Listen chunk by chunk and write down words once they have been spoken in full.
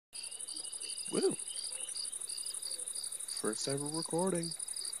Woo! First ever recording.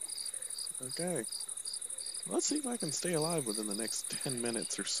 Okay. Let's see if I can stay alive within the next 10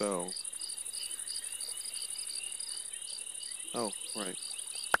 minutes or so. Oh, right.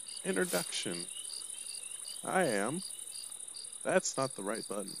 Introduction. I am. That's not the right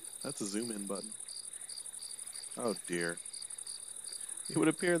button. That's a zoom in button. Oh dear. It would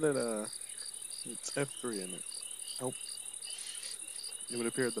appear that, it's F3 in it. Oh. It would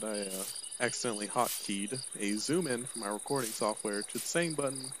appear that I accidentally hotkeyed a zoom in from my recording software to the same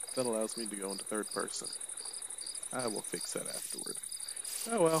button that allows me to go into third person. I will fix that afterward.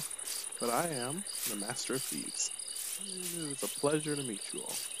 Oh well, but I am the Master of Thieves. It is a pleasure to meet you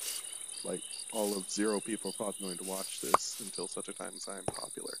all. Like, all of 0 people are probably going to watch this until such a time as I am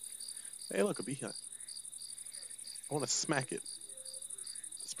popular. Hey look, a beehive. I want to smack it.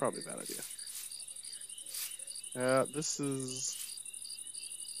 That's probably a bad idea. This is...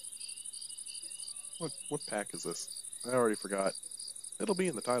 What pack is this? I already forgot. It'll be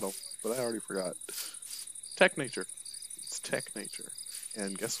in the title, but I already forgot. TechNature. It's TechNature.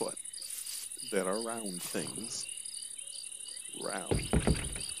 And guess what? There are round things. Round.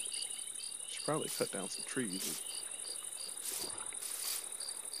 Should probably cut down some trees.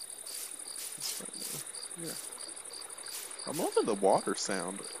 This right there. Yeah. I'm loving the water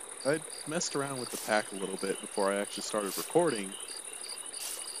sound. I messed around with the pack a little bit before I actually started recording,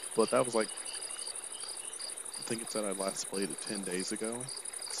 but that was like, I think it said I last played it 10 days ago,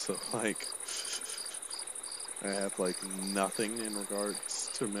 so like, I have like nothing in regards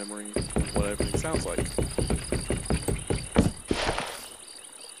to memory of what everything sounds like.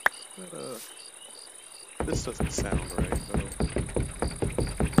 But, this doesn't sound right, though.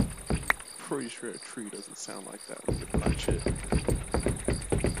 Pretty sure a tree doesn't sound like that when you punch it.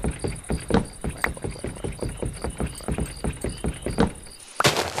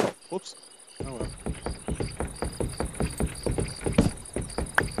 Whoops. Oh well.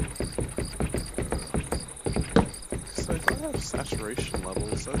 So if I have saturation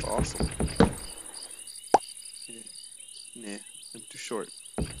levels, that's awesome. Yeah. Nah, I'm too short.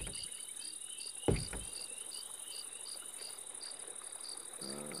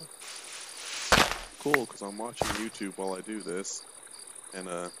 Cool, because I'm watching YouTube while I do this, and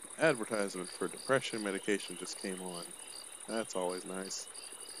advertisement for depression medication just came on. That's always nice.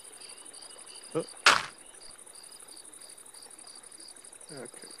 Oh.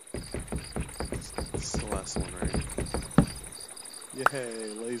 Okay. This is the last one, right?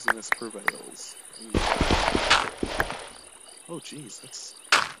 Yay, laziness prevails. Oh jeez, that's...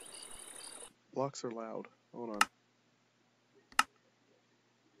 Blocks are loud. Hold on.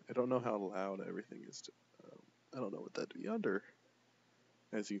 I don't know how loud everything is. I don't know what that'd be under.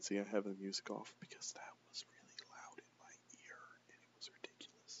 As you can see, I have the music off because that was really loud in my ear, and it was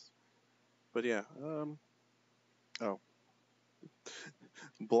ridiculous. But yeah, oh.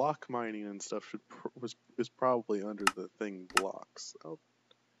 Block mining and stuff is probably under the thing blocks. I'll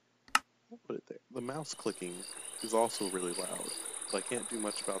put it there. The mouse clicking is also really loud, but I can't do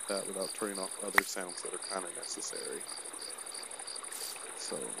much about that without turning off other sounds that are kind of necessary.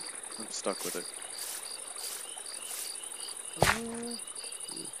 So, I'm stuck with it.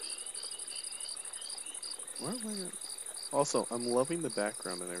 Where am I at? Also, I'm loving the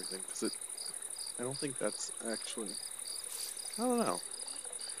background and everything, because I don't think that's actually... I don't know.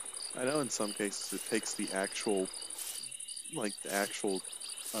 I know in some cases it takes the actual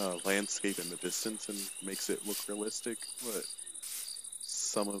landscape in the distance and makes it look realistic, but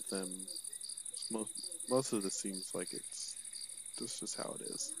some of them, most of this seems like it's just how it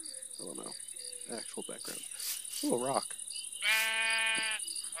is. I don't know. Actual background. Oh, a rock.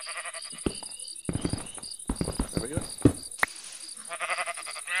 There we go.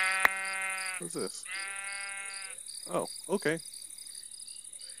 What's this? Oh, okay.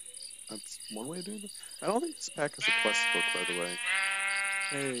 That's one way of doing it. I don't think this pack has a quest book, by the way.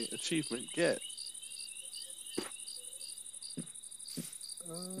 Hey, achievement, get.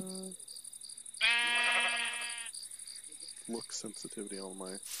 Look sensitivity on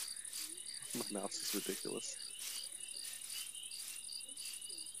my mouse is ridiculous.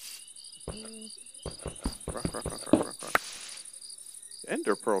 Rock.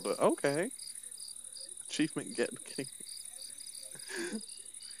 Ender Pearl, okay. Achievement, get.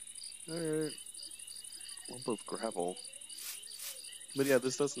 Alright. Lump of gravel. But yeah,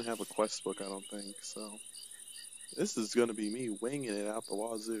 this doesn't have a quest book, I don't think, so... This is gonna be me winging it out the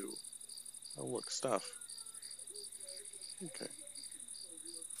wazoo. Oh look, stuff. Okay.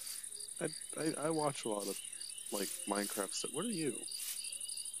 I watch a lot of, like, Minecraft stuff. What are you?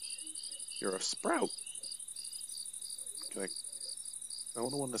 You're a sprout! Can I... I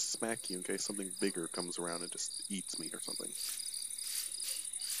don't want to smack you in case something bigger comes around and just eats me or something.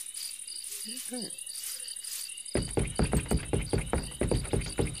 Okay.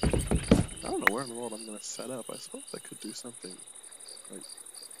 I don't know where in the world I'm going to set up. I suppose I could do something like...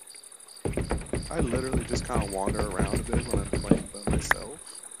 I literally just kind of wander around a bit when I'm playing by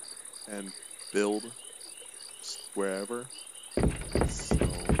myself and build just wherever. So...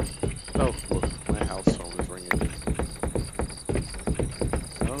 Oh, look, my house phone is ringing.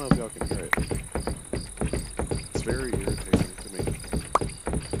 I don't know if y'all can hear it. It's very irritating to me.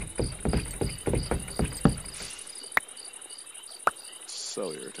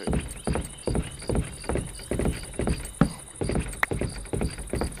 So irritating.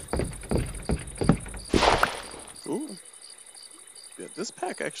 Ooh. Yeah, this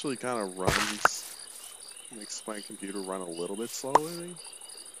pack actually kind of makes my computer run a little bit slowly.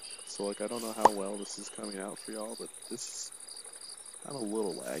 So, like, I don't know how well this is coming out for y'all, but this is kind of a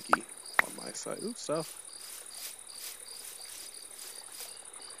little laggy on my side. Ooh, stuff.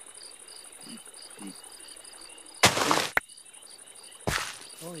 Eat, eat,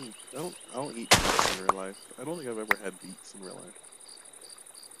 eat. I don't eat beets in real life. I don't think I've ever had beets in real life.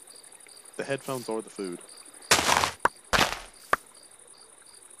 The headphones or the food.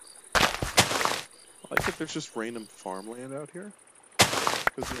 I like that there's just random farmland out here.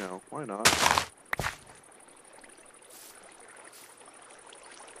 Because, you know, why not?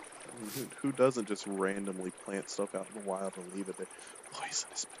 I mean, who doesn't just randomly plant stuff out in the wild and leave it there?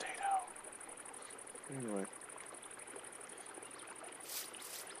 Poisonous potato. Anyway.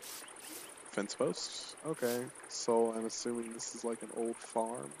 Fence posts? Okay. So I'm assuming this is like an old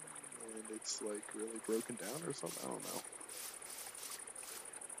farm and it's like really broken down or something? I don't know.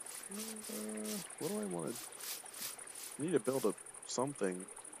 What do I want to... I need to build something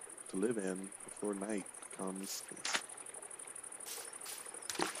to live in before night comes.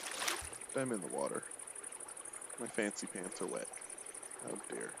 I'm in the water. My fancy pants are wet. Oh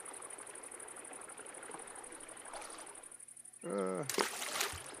dear.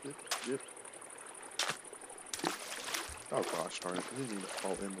 Yep, yep. Oh gosh darn it, I didn't even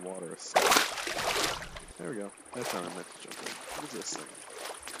fall in the water a second. There we go. That's how I meant to jump in. What is this thing?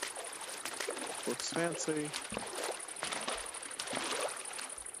 Looks fancy.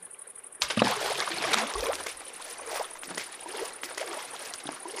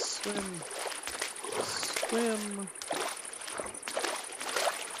 Swim. Swim.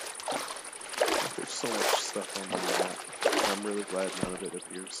 There's so much stuff on my map. I'm really glad none of it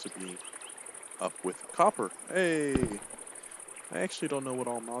appears to be up with copper. Hey! I actually don't know what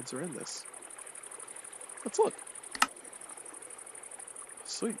all mods are in this. Let's look.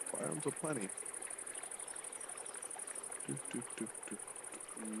 Sweet, biomes aplenty.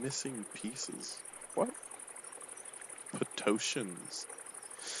 Missing pieces. What? Potions.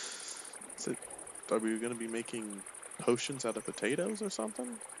 Is it? Are we going to be making potions out of potatoes or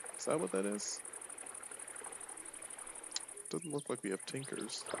something? Is that what that is? Doesn't look like we have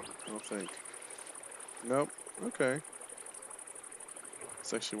tinkers. I don't think. Nope. Okay.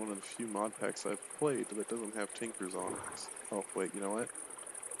 It's actually one of the few mod packs I've played that doesn't have tinkers on it. Oh, wait, you know what?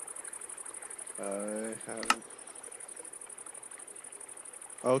 I haven't.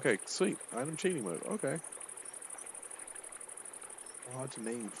 Okay, sweet. Item cheating mode. Okay. Odd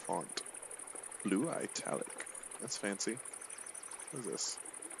name font. Blue italic. That's fancy. What is this?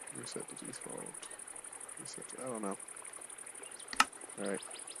 Reset to default. Reset to, I don't know. Alright.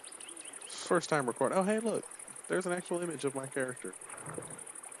 First time record. Oh, hey, look. There's an actual image of my character.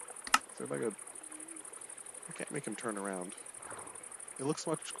 Is there like a... I can't make him turn around. It looks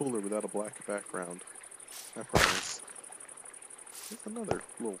much cooler without a black background. I promise. There's another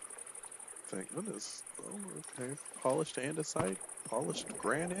little thing. What is... Oh, okay. Polished andesite? Polished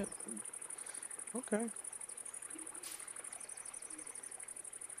granite? Okay.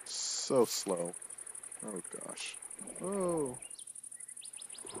 So slow. Oh, gosh. Oh.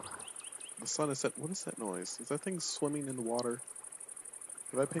 The sun is set. What is that noise? Is that thing swimming in the water?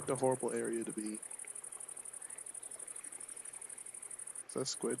 Have I picked a horrible area to be? Is that a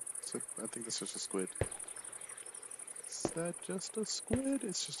squid? I think that's just a squid. Is that just a squid?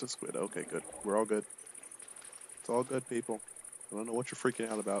 It's just a squid. Okay, good. We're all good. It's all good, people. I don't know what you're freaking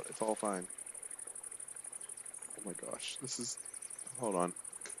out about. It's all fine. Oh my gosh. This is... Hold on.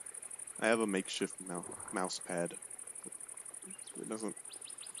 I have a makeshift mouse pad. It doesn't...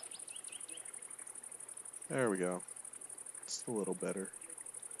 There we go. It's a little better.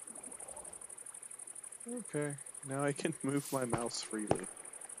 Okay. Now I can move my mouse freely.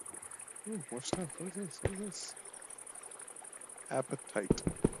 Ooh, more stuff. What is this? What is this? Appetite.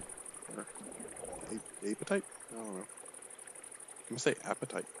 Or... Appetite? I don't know. I'm gonna say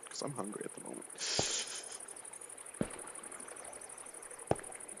appetite, because I'm hungry at the moment.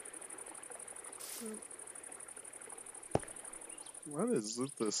 What is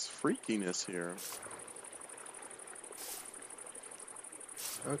this freakiness here?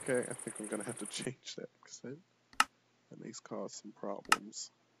 Okay, I think I'm gonna have to change that, because that may cause some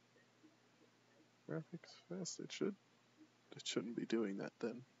problems. Graphics fast, it shouldn't be doing that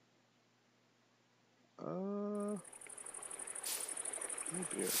then. Oh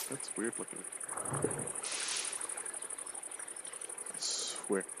dear, that's weird looking. I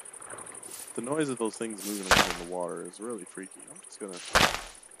swear. The noise of those things moving around in the water is really freaky. I'm just gonna...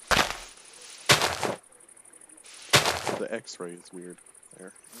 The x-ray is weird.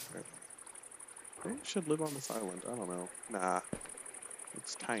 There. Okay. Maybe you should live on this island. I don't know. Nah.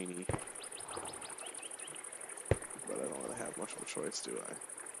 It's tiny. But I don't really have much of a choice, do I?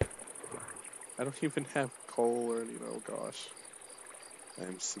 I don't even have coal or anything. Oh gosh. I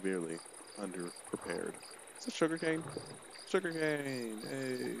am severely underprepared. Is it sugarcane? Sugarcane!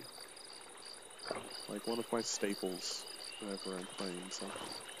 Hey! Like one of my staples whenever I'm playing something.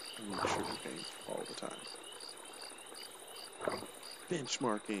 I need sugarcane all the time.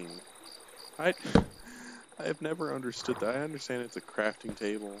 Benchmarking! I have never understood that. I understand it's a crafting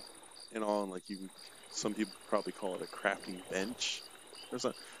table and all, and like some people probably call it a crafting bench or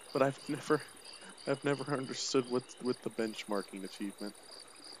something. But I've never understood what's with the benchmarking achievement.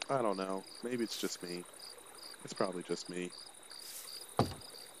 I don't know. Maybe it's just me. It's probably just me.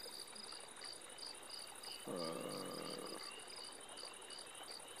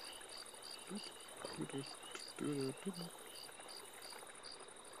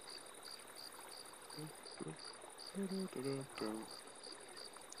 Need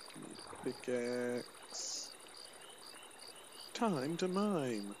a pickaxe. Time to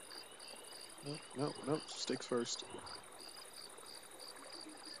mine. No, sticks first.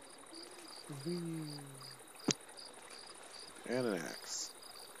 And an axe.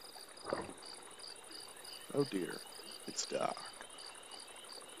 Oh dear, it's dark.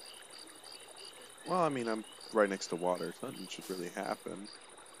 Well, I mean, I'm right next to water, so nothing should really happen.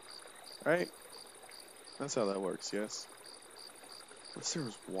 Right? That's how that works, yes? Unless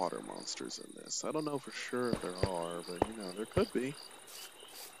there's water monsters in this. I don't know for sure if there are, but you know, there could be.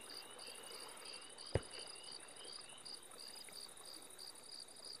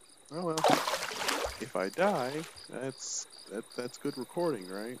 Oh well. If I die, that's good recording,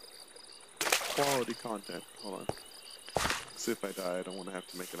 right? Quality content. Hold on. See if I die, I don't want to have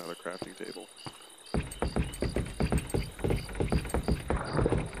to make another crafting table.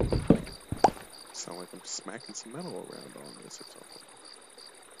 Sound like I'm smacking some metal around on this or something.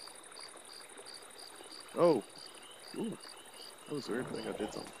 Oh! Ooh. That was weird. I think I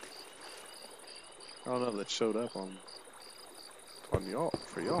did something. I don't know if that showed up on y'all,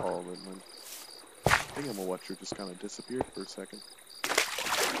 for y'all, and then Thingamawatcher just kind of disappeared for a second.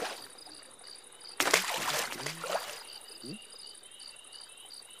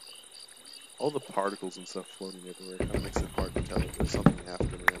 All the particles and stuff floating everywhere kind of makes it hard to tell if there's something after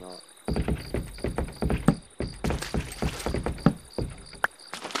me or not.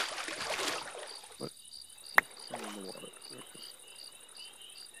 What? Oh, in the water.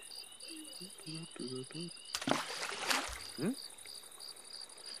 Okay.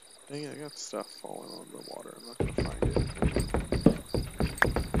 Dang it, I got stuff falling on the water. I'm not gonna find it.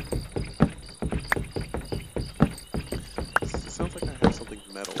 It sounds like I have something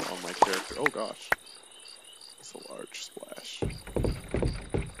metal on my character. Oh gosh. It's a large splash.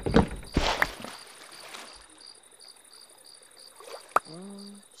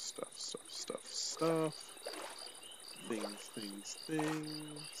 Stuff.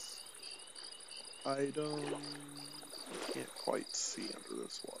 Things. Item. I can't quite see under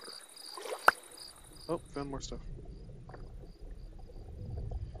this water. Oh, found more stuff.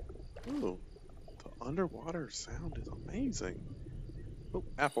 Ooh, the underwater sound is amazing. Oh,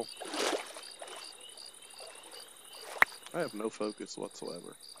 apple. I have no focus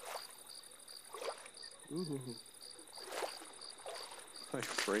whatsoever. Ooh. My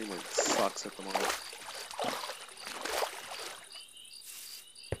frame rate sucks at the moment.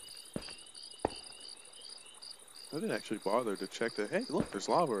 I didn't actually bother to check that. Hey, look, there's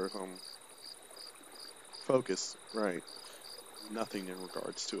lava or something. Focus, right. Nothing in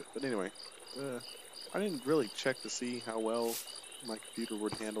regards to it. But anyway, I didn't really check to see how well my computer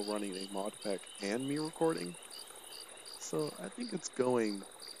would handle running a mod pack and me recording. So I think it's going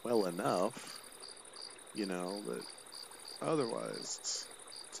well enough, you know, but otherwise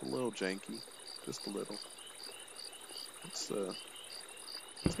it's a little janky, just a little. Let's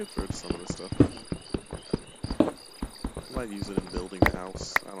get through some of this stuff. might use it in building a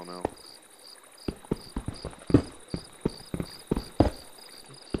house. I don't know.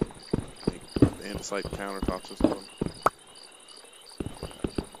 Make andesite countertops or something.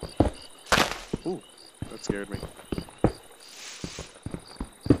 Ooh, that scared me.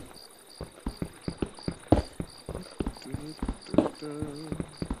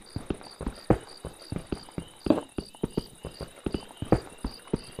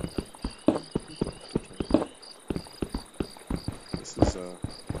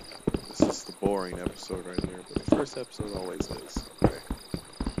 This is the boring episode right here, but the first episode always is. Okay.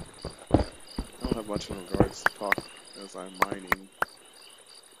 I don't have much in regards to talk as I'm mining.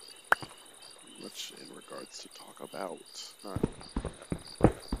 Much in regards to talk about.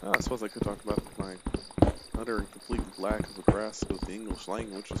 I suppose I could talk about my utter and complete lack of a grasp of the English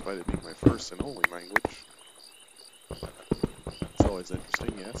language, despite it being my first and only language. It's always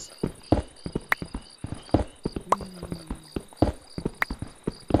interesting, yes.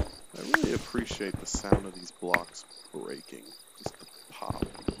 I really appreciate the sound of these blocks breaking. Just the pop.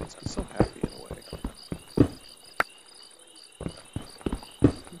 It makes me so happy in a way.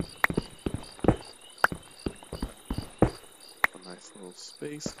 A nice little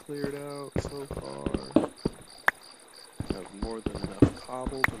space cleared out so far. Have more than enough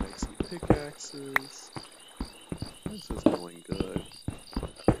cobble to make some pickaxes. This is going good.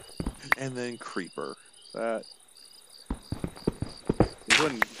 And then creeper. That it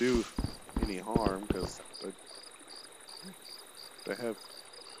wouldn't do any harm because I have.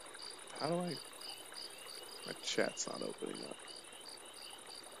 How do I? My chat's not opening up.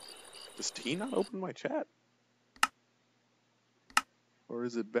 Does T not open my chat? Or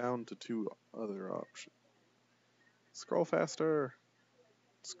is it bound to two other options? Scroll faster!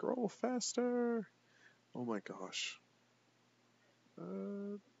 Scroll faster! Oh my gosh.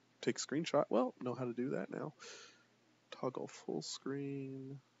 Take screenshot. Well, know how to do that now. Toggle full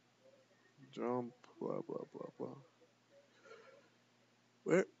screen. Jump. Blah, blah, blah, blah.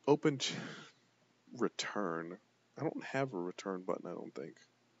 Where? Open. Return. I don't have a return button, I don't think.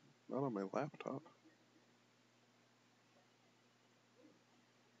 Not on my laptop.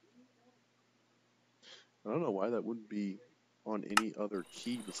 I don't know why that wouldn't be on any other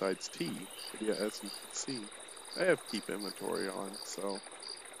key besides T. But yeah, as you can see, I have keep inventory on, so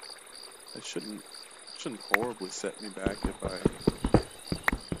it shouldn't horribly set me back if I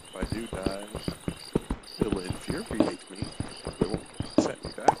do die. It'll infuriate me, but it won't set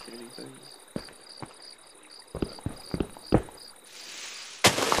me back anything.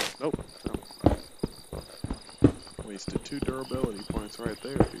 Nope. No. Wasted 2 durability points right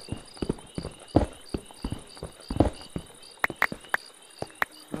there, people.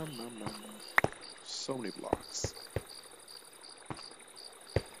 So many blocks.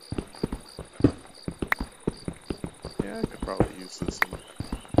 Yeah, I could probably use this in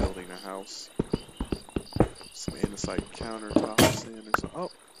building a house. Some andesite countertops in or something.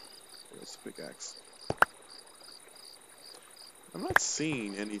 Oh, there's a pickaxe. I'm not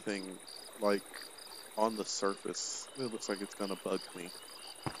seeing anything like on the surface. It looks like it's gonna bug me.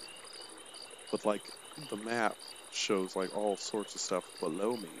 But like the map shows like all sorts of stuff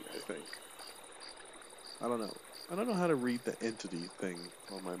below me, I think. I don't know. I don't know how to read the entity thing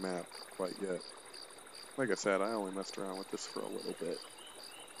on my map quite yet. Like I said, I only messed around with this for a little bit.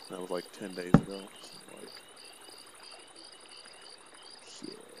 That was like 10 days ago. So like,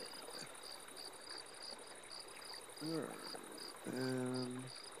 yeah. Alright. And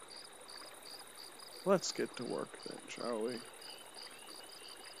let's get to work then, shall we?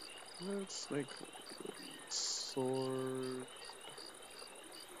 Let's make a sword.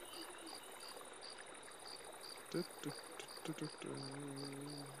 There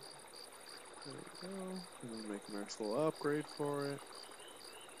we go. And then make a nice little upgrade for it.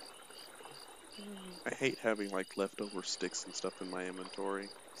 I hate having like leftover sticks and stuff in my inventory,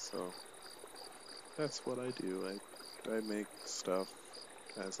 so that's what I do. I make stuff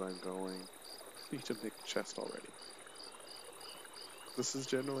as I'm going. I need to make a chest already. This is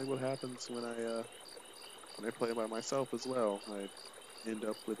generally what happens when I play by myself as well. I end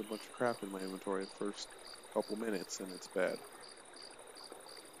up with a bunch of crap in my inventory the first couple minutes, and it's bad.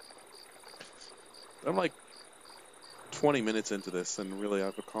 I'm like 20 minutes into this, and really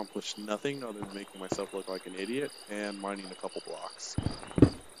I've accomplished nothing other than making myself look like an idiot and mining a couple blocks.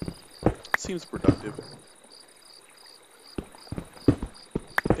 Seems productive.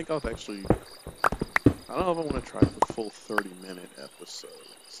 I think I'll actually... I don't know if I want to try the full 30-minute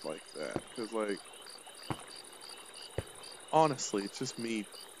episodes like that, because, like, honestly, it's just me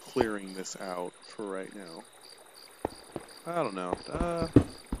clearing this out for right now. I don't know. I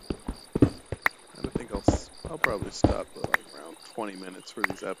think I'll I'll probably stop at like around 20 minutes for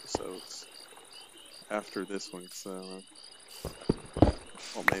these episodes after this one, so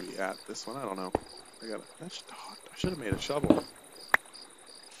well, maybe at this one, I don't know. I should have made a shovel.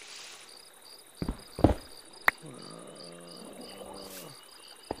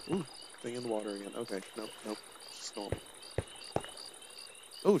 Ooh, thing in the water again. Okay, nope. Just normal.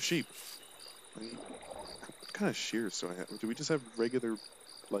 Oh, sheep. What kind of shears do I have? Do we just have regular,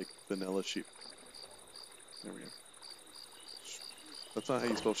 like, vanilla sheep? There we go. That's not how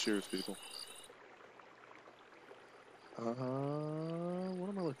you spell shears, people. What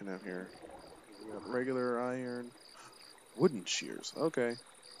am I looking at here? We got regular iron. Wooden shears. Okay.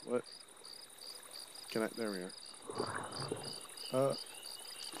 What? There we are.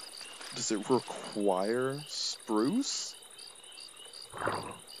 Does it require spruce?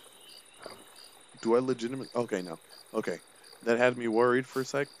 Do I legitimately? Okay, no. Okay. That had me worried for a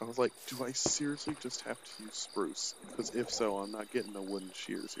sec. I was like, do I seriously just have to use spruce? Because if so, I'm not getting the wooden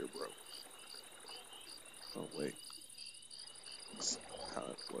shears here, bro. Oh, wait. That's how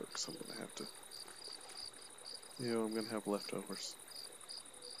it works. I'm gonna have to... I'm gonna have leftovers.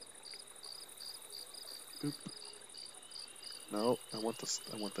 Boop. No, I want this.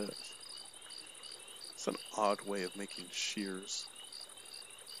 I want this. It's an odd way of making shears.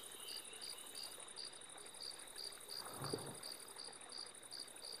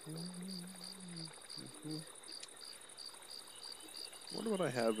 I wonder what I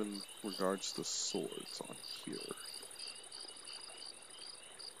have in regards to swords on here.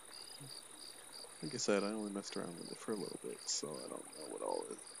 Like I said, I only messed around with it for a little bit, so I don't know what all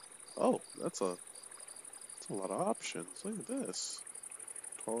is. Oh, that's a lot of options. Look at this.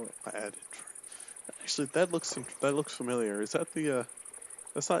 Actually, that looks familiar. Is that the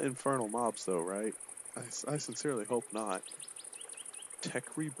that's not infernal mobs though, right? I sincerely hope not.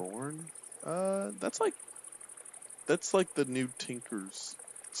 Tech Reborn? That's like the new Tinker's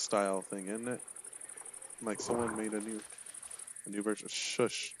style thing, isn't it? Like someone made a new version.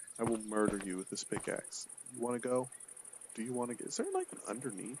 Shush! I will murder you with this pickaxe. You want to go? Do you want to get? Is there like an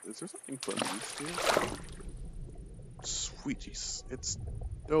underneath? Is there something beneath here? Sweeties!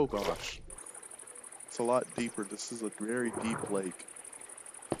 Oh gosh! It's a lot deeper. This is a very deep lake.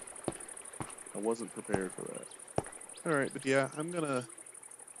 I wasn't prepared for that. All right, but yeah, I'm gonna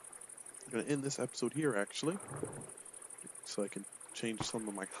end this episode here actually, so I can change some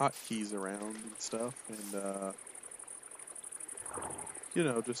of my hotkeys around and stuff, and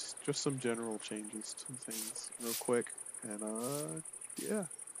just some general changes to things real quick. And yeah.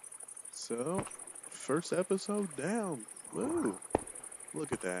 So, first episode down. Woo!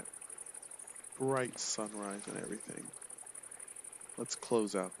 Look at that. Bright sunrise and everything. Let's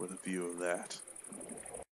close out with a view of that.